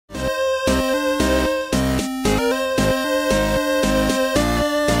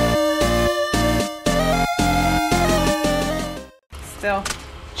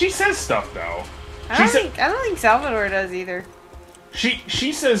She says stuff though. I don't think Salvador does either.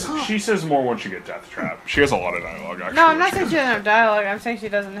 She says more once you get Death Trap. She has a lot of dialogue actually. No, I'm not saying she doesn't have dialogue. I'm saying she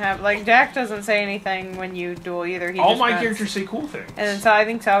doesn't have like Jack doesn't say anything when you duel either. He all just my grunts. characters say cool things. And then, so I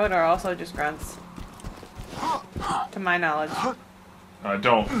think Salvador also just grunts. To my knowledge.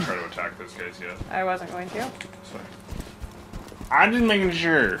 Don't try to attack those guys yet. I wasn't going to. Sorry. I'm just making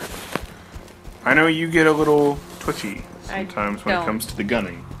sure. I know you get a little twitchy sometimes when it comes to the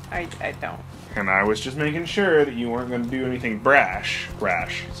gunning. I don't. And I was just making sure that you weren't going to do anything brash.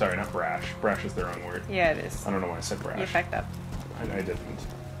 Brash. Sorry, not brash. Brash is the wrong word. Yeah, it is. I don't know why I said brash. You fucked up. I didn't.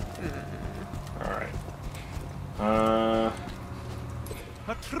 Alright.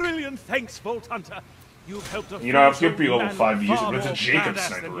 A trillion thanks, Vault Hunter. You've helped us. You know, it's good to be level 5 to use it, but it's a Jacob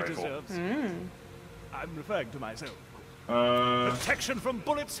sniper rifle. I'm referring to myself. Uh, Protection from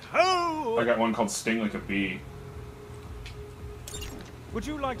bullets. Ho! I got one called Sting Like a Bee. Would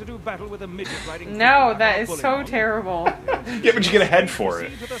you like to do battle with a midget riding? No, that is so terrible. Yeah, but you get a head for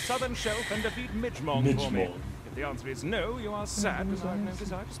it. To the southern shelf and defeat Midgemong for me. If the answer is no, you are sad because I have no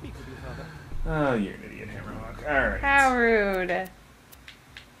desire to speak with you further. Oh, you're an idiot, Hammerlock. Alright. How rude.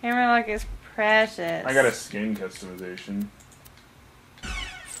 Hammerlock is precious. I got a skin customization.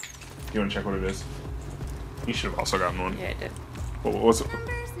 You want to check what it is? You should have also gotten one. Yeah, I did. What was it?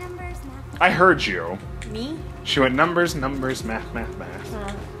 Numbers, math. I heard you. Me? She went numbers, math.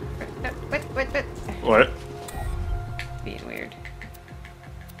 What? Being weird.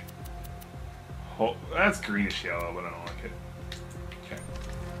 Oh, that's greenish yellow, but I don't like it. Okay.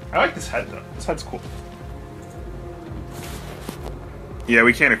 I like this head though. This head's cool. Yeah,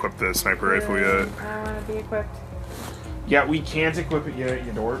 we can't equip the sniper rifle yet. I want to be equipped. Yeah, we can't equip it yet,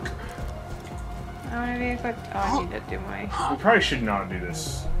 you dork. I want to be equipped. Oh, I need to do my... We probably should not do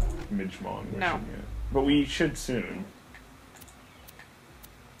this Midgemong mission No. yet. But we should soon.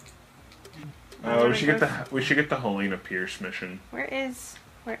 We should get the Helena Pierce mission. Where is...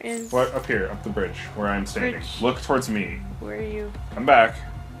 What? Up here, up the bridge, where I'm standing. Bridge. Look towards me. Where are you? Come back.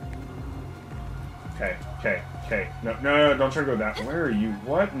 Okay. No, don't try to go that way. Where are you?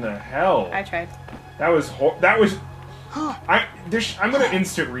 What in the hell? I tried. That was I'm gonna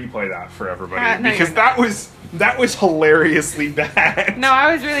instant replay that for everybody No, because that was hilariously bad. No,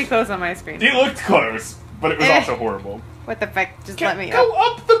 I was really close on my screen. It looked close, but it was also horrible. What the fuck? Just let me go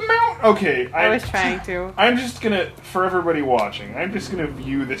up the mountain. Okay, I was trying to. I'm just gonna, for everybody watching, I'm just gonna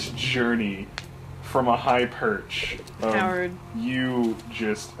view this journey from a high perch of Howard. you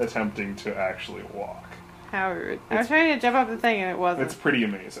just attempting to actually walk. How rude. I was trying to jump up the thing and it wasn't. It's pretty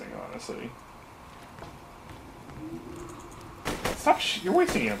amazing, honestly. Stop! You're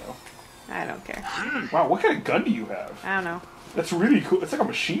wasting ammo. I don't care. Wow, what kind of gun do you have? I don't know. That's really cool. It's like a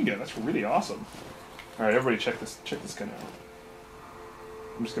machine gun. That's really awesome. All right, everybody, check this gun out.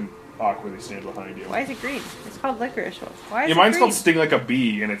 I'm just gonna awkwardly stand behind you. Why is it green? It's called licorice. Why is Yeah, it mine's green? called Sting Like a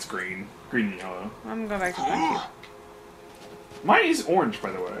Bee, and it's green and yellow. I'm going back to punch Mine is orange,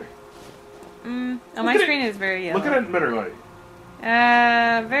 by the way. you. Oh, my screen is very yellow. Look at it in better light.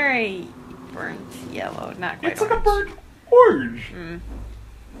 Very burnt yellow. Not quite It's orange. like a burnt orange.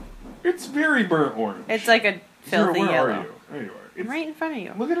 It's very burnt orange. It's like a filthy Where yellow. are you? There you are. It's, right in front of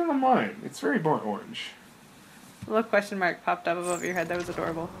you. Look at it on mine. It's very burnt orange. A little question mark popped up above your head. That was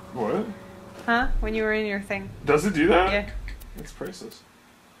adorable. What? Huh? When you were in your thing. Does it do that? Yeah. It's priceless.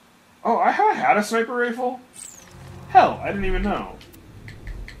 Oh, I had a sniper rifle? Hell, I didn't even know.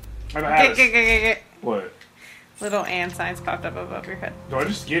 What? Little and signs popped up above your head. Do I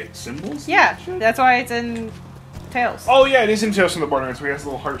just get symbols? Yeah, that's why it's in Tails. Oh yeah, it is in Tales from the Borderlands, where he has a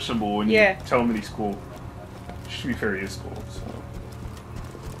little heart symbol when Yeah. you tell him that he's cool. To be fair, he is cool, so...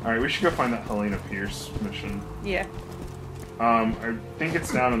 Alright, we should go find that Helena Pierce mission. Yeah. I think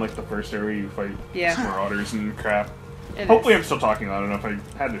it's down in like the first area you fight marauders and crap. Hopefully I'm still talking loud enough. I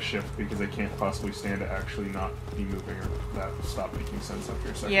had to shift because I can't possibly stand to actually not be moving or that stop making sense after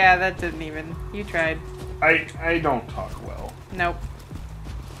a second. Yeah, that didn't even... You tried. I don't talk well. Nope.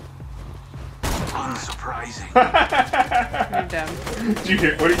 Unsurprising. You're dumb. Did you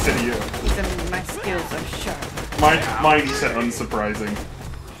hear what he said to you? He said my skills are sharp. Mine he said unsurprising.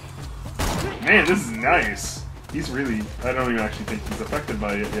 Man, this is nice. He's really... I don't even actually think he's affected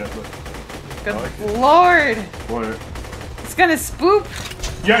by it yet, but... Good I like it. lord! What? It's gonna spoop!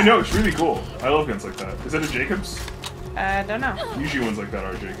 Yeah, no, it's really cool. I love guns like that. Is that a Jacobs? I don't know. Usually ones like that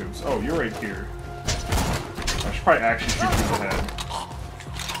are Jacobs. Oh, you're right here. I should probably actually shoot you in the head.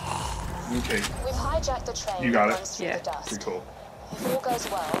 Okay. We've hijacked the train. You got that it? runs through Yeah. the dust. Pretty cool. If all goes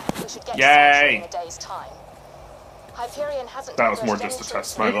well, we should get Yay! to Central in a day's time. Hyperion hasn't That was more just to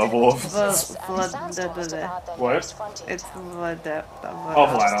test my level of... What? It's It's Vlad. Oh,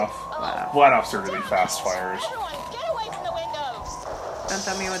 Vladoff. Vladoff's are really fast fires. Everyone, get away from the windows! Don't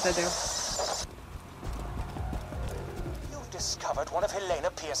tell me what to do. You've discovered one of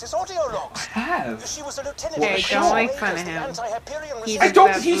Helena Pierce's audio logs. I have. She was a lieutenant. Hey, don't make fun of him.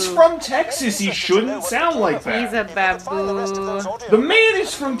 He's from Texas. He shouldn't sound like that. He's a babu. The man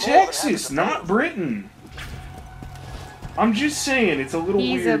is from Texas, not Britain. I'm just saying, it's a little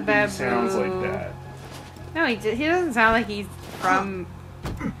He's weird a that he sounds babu. like that. No, he doesn't sound like he's from...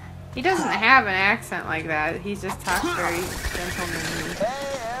 He doesn't have an accent like that. He just talks very gentlemanly.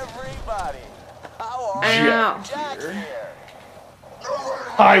 Hey, everybody. How are I you? know. Jack here.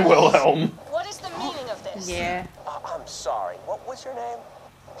 Hi, Wilhelm. What is the meaning of this? Yeah. I'm sorry. What was your name?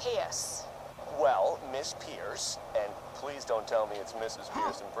 Pierce. Well, Miss Pierce, and please don't tell me it's Mrs.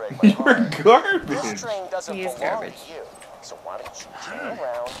 Pierce and break my You're heart. garbage. This train doesn't He is belong garbage. to you. So why don't you turn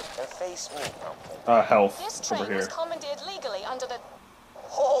around and face me, Pumpkin? Health This over train was here. commandeered legally under the...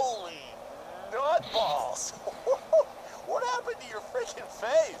 Holy nutballs! What happened to your freaking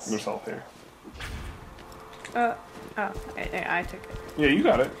face? There's health here. Oh, I took it. Yeah, you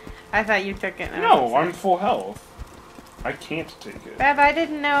got it. I thought you took it. No, I'm full health. I can't take it. Bev, I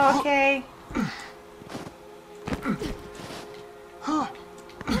didn't know, okay?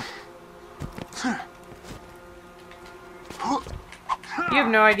 You have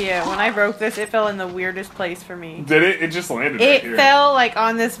no idea. When I broke this, it fell in the weirdest place for me. Did it? It just landed right It here. fell like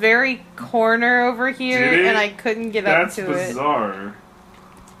on this very corner over here, Did it? and I couldn't get That's up to it. bizarre.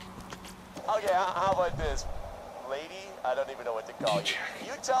 Okay, how about this? Lady, I don't even know what to call you.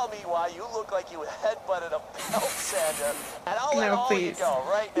 You tell me why you look like you headbutted a belt sander, and I'll let No, all please. you go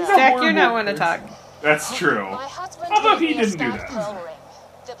right now. Jack, you're not one to talk. That's true. My husband Although gave he me a didn't do stab that. pearl ring.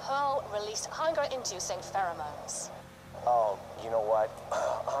 The pearl released hunger-inducing pheromones. Oh, you know what?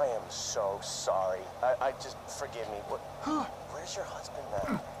 I am so sorry. I just forgive me. Where's your husband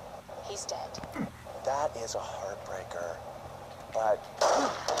now? He's dead. That is a heartbreaker. But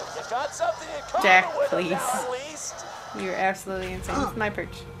you got something in common Jack, with him please. now, at least. You're absolutely insane. It's my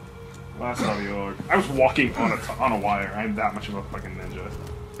perch. Last audio. I was walking on a wire. I'm that much of a fucking ninja.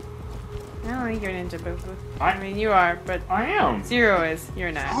 I don't think you're a ninja, boo boo. I- I mean, you are, but I am. Zero is.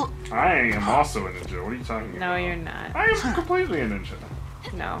 You're not. I am also a ninja. What are you talking about? No, you're not. I am completely a ninja.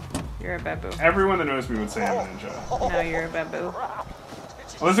 No, you're a babu. Everyone that knows me would say I'm a ninja. No, you're a babu. Well,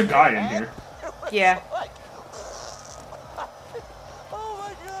 there's a guy in here. Yeah. Oh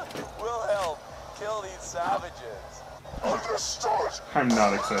my god. Wilhelm, kill these savages. I'm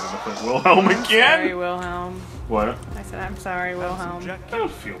not excited to put Wilhelm Sorry, again. Wilhelm. What? I said I'm sorry, Wilhelm. Jack, I don't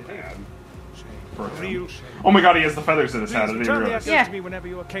feel bad for real him. shame. Oh my god, he has the feathers in his hat. I Please didn't return the realize. echoes Yeah. to me whenever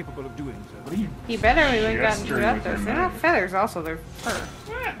you are capable of doing so. What are you? He better we went gotten Gesturing up with there. your They're not knife. feathers, also they're fur.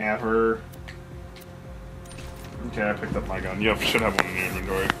 Whatever. Okay, I picked up my gun. You should have one in your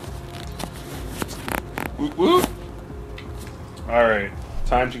inventory. Woot woot. Alright,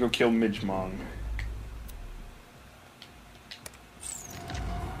 time to go kill Midgemong.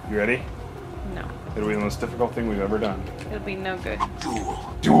 You ready? No, It'll be the most difficult thing we've ever done. it'll be no good.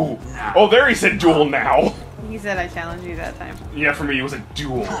 Duel! Oh, there he said duel now! He said I challenged you that time. Yeah, for me it was a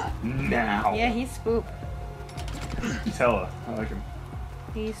duel now. Yeah, he's spoop. He's hella. I like him.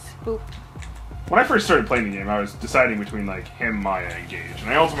 He's spoop. When I first started playing the game, I was deciding between like him, Maya, and Gage, and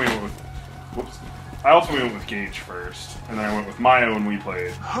I ultimately went with. Whoops. I ultimately went with Gage first, and then I went with Maya when we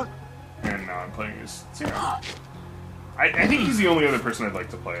played, and now I'm playing as Zero. I think he's the only other person I'd like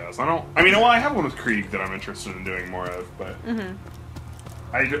to play as. I mean, well, I have one with Krieg that I'm interested in doing more of, but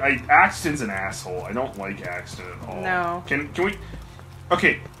Axton's an asshole. I don't like Axton at all. No. Can we?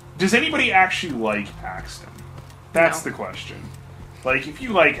 Okay. Does anybody actually like Axton? That's No. the question. Like, if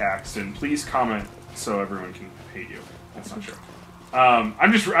you like Axton, please comment so everyone can hate you. That's not true. I'm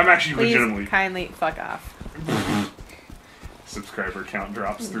actually Please legitimately. kindly fuck off. Subscriber count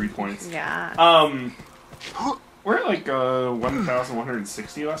drops 3 points. Yeah. We're at like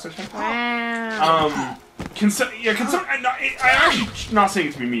 1,160 last I checked. Wow. I'm actually not saying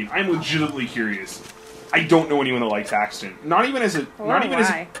it to be mean. I'm legitimately curious. I don't know anyone that likes Axton. Not even as a. Or not even why? as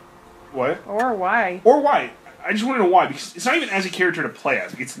a, what? Or why? Or why? I just want to know why, because it's not even as a character to play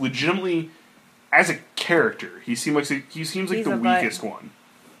as. It's legitimately as a character. He seems like He's the a butt. weakest one.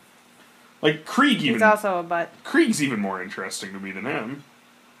 Like Krieg, even He's also a butt. Krieg's even more interesting to me than him.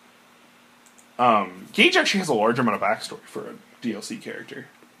 Gage actually has a large amount of backstory for a DLC character.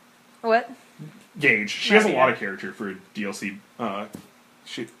 What? Gage, she No has a idea. lot of character for a DLC.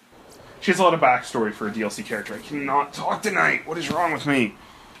 She has a lot of backstory for a DLC character. I cannot talk tonight. What is wrong with me?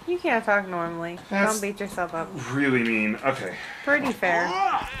 You can't talk normally. That's Don't beat yourself up. really mean. Okay. Pretty fair.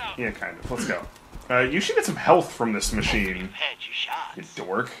 Yeah, kind of. Let's go. You should get some health from this machine. You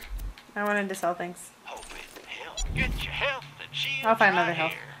dork. I wanted to sell things. Get your health and I'll find another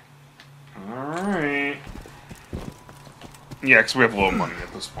health. Alright. Yeah, because we have low money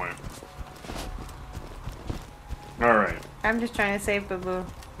at this point. Alright. I'm just trying to save Boo Boo.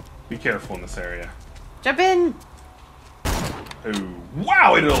 Be careful in this area. Jump in! Ooh.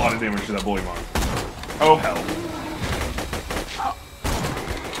 Wow, I did a lot of damage to that bully monk. Oh, hell.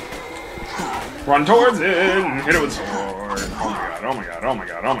 Run towards it and hit it with sword. Oh my god, oh my god, oh my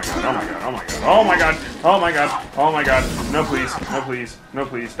god, oh my god, oh my god, oh my god, oh my god, oh my god, oh my god. No please, no please, no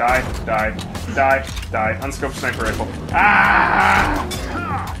please. Die, die, die, die. Unscoped sniper rifle. Ah!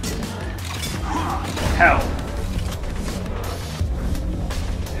 Hell.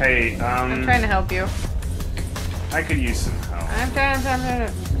 Hey, I'm trying to help you. I could use some help. I'm trying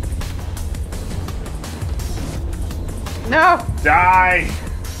to... No! Die!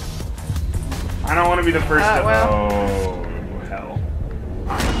 I don't want to be the first to... well. Oh, hell.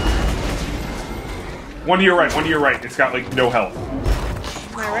 One to your right, one to your right. It's got, like, no health.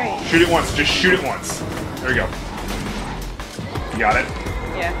 My right. Shoot it once. Just shoot it once. There we go. You got it?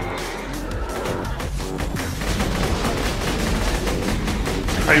 Yeah.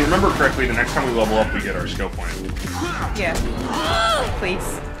 If I remember correctly, the next time we level up, we get our skill point. Yeah.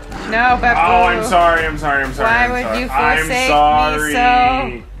 Please. No, Babu. Oh, I'm sorry, I'm sorry, I'm sorry. Why I'm would sorry. you forsake I'm me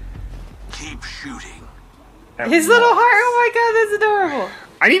sorry. Keep shooting. His little heart, oh my god, that's adorable.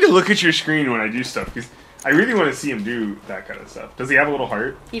 I need to look at your screen when I do stuff, because I really want to see him do that kind of stuff. Does he have a little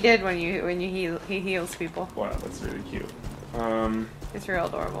heart? He did when you heal, he heals people. Wow, that's really cute. It's real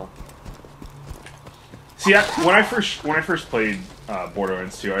adorable. See, when I first played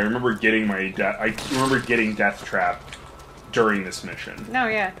Borderlands 2, I remember getting Death Trap during this mission. No,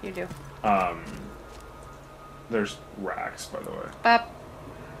 yeah, you do. There's racks, by the way. Bop.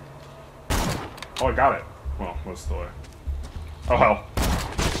 Oh, I got it. Well, most of the way. Oh, hell.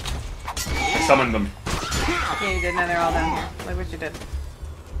 I summoned them. Yeah, you did. Now they're all down here. Look what you did.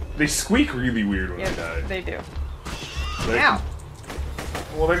 They squeak really weird when Yeah, they die. they do. They, Ow.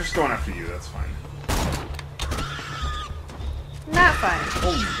 well, they're just going after you. That's fine. Not fine.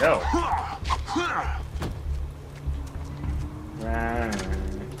 Holy hell.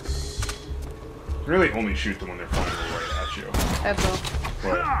 Racks. Really only shoot them when they're flying right at you. Babu.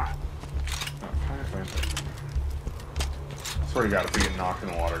 But... Oh, fine. I swear to God, if we get knocked in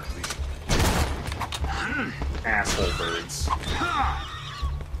the water, because these asshole birds.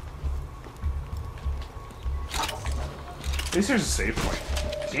 At least there's a save point.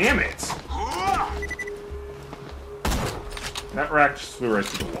 Damn it! That rack just flew right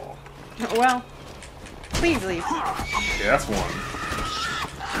through the wall. Well, please leave. Okay, that's one.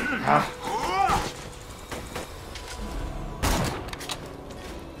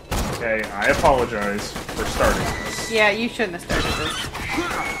 Okay, I apologize for starting this. Yeah, you shouldn't have started this.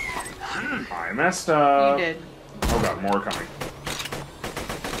 I messed up. You did. Oh god, more coming.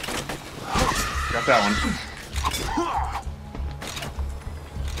 Got that one.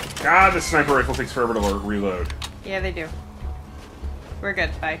 God, this sniper rifle takes forever to reload. Yeah, they do. We're good.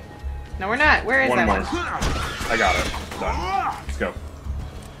 Bye. No, we're not. Where is One that more. one? I got it. Done. Let's go.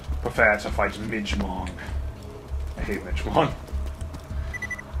 Prepare to fight Midgemong. I hate Midgemong.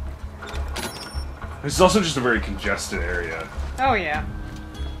 This is also just a very congested area. Oh, yeah.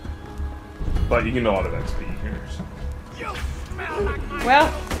 But you can get a lot of XP here. So.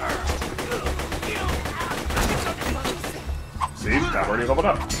 Well, See? I've already leveled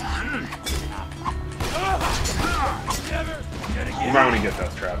up. You might want to get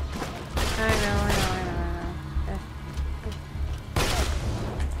Death Trap. I know.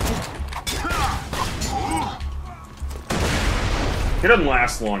 It doesn't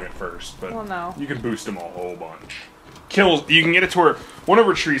last long at first, but Well, no. you can boost him a whole bunch. Kills. You can get it to where one of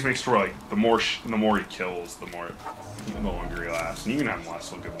her trees makes it to where like the more he kills, the longer he lasts, and you can have him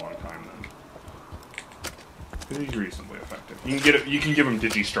last a good long time then. He's reasonably effective. You can get it. You can give him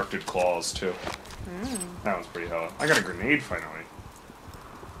Digistructed claws too. That one's pretty hella. I got a grenade finally.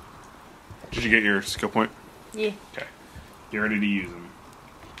 Did you get your skill point? Yeah. Okay. Get ready to use them.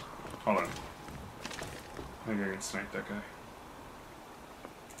 Hold on. I think I can snipe that guy.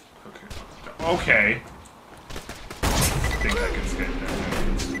 Okay. Okay. I think I can snipe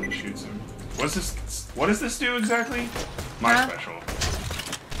that guy. He shoots him. What does this do exactly? My special.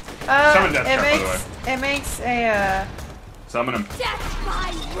 Summon Death Trap, by the way. It makes a, Summon him.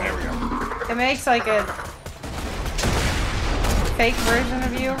 There we go. It makes like a fake version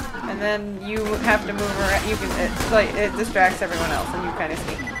of you, and then you have to move around. You can it distracts everyone else, and you kind of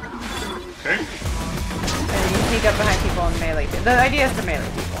sneak. Okay. And you sneak up behind people and melee people. The idea is to melee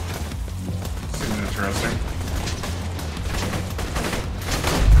people. Seems interesting.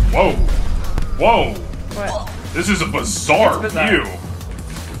 Whoa! Whoa! What? This is a bizarre view.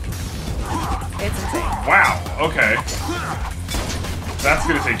 It's insane. Wow. Okay. That's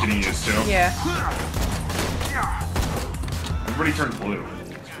gonna take getting used to. Yeah. Everybody turned blue.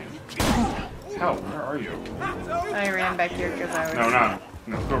 Hell, where are you? I ran back here because I was...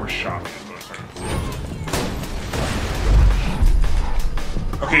 No, whoever shot me is what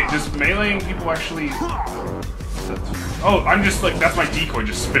I'm Okay, does meleeing people actually... Oh, I'm just like, that's my decoy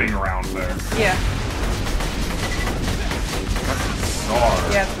just spinning around there. Yeah. That's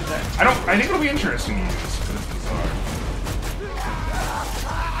bizarre. Yeah, it's bizarre. I think it'll be interesting to use, but it's bizarre.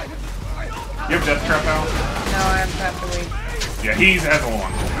 You have Death Trap out? No, I have to wait. Yeah, he has a long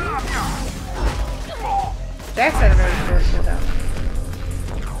one. Jax had a very short cooldown.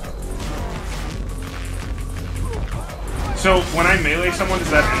 So, when I melee someone, does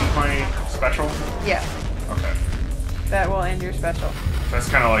that end my special? Yeah. Okay. That will end your special. That's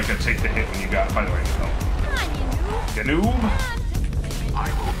kind of like a take the hit when you got, by the way, no. You noob?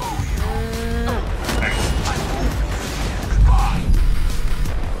 Thanks.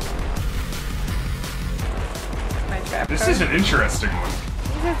 My trap This card. is an interesting one.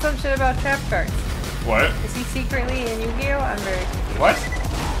 He said some shit about trap cards. What? Is he secretly in Yu-Gi-Oh? I'm very confused. What?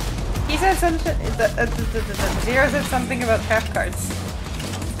 He said some shit. Zero said something about trap cards.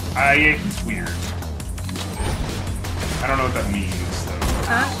 Yeah, he's weird. I don't know what that means, though.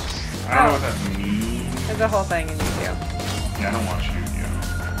 Huh? I don't know what that means. There's a whole thing in Yu-Gi-Oh. Yeah, I don't watch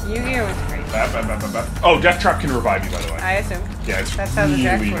Yu-Gi-Oh. Yu-Gi-Oh is great. Oh, Death Trap can revive you, by the way. I assume. Yeah, it's That's how the really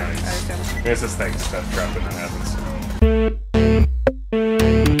Jax nice. works, I assume. I guess it's thanks to Death Trap and that happens.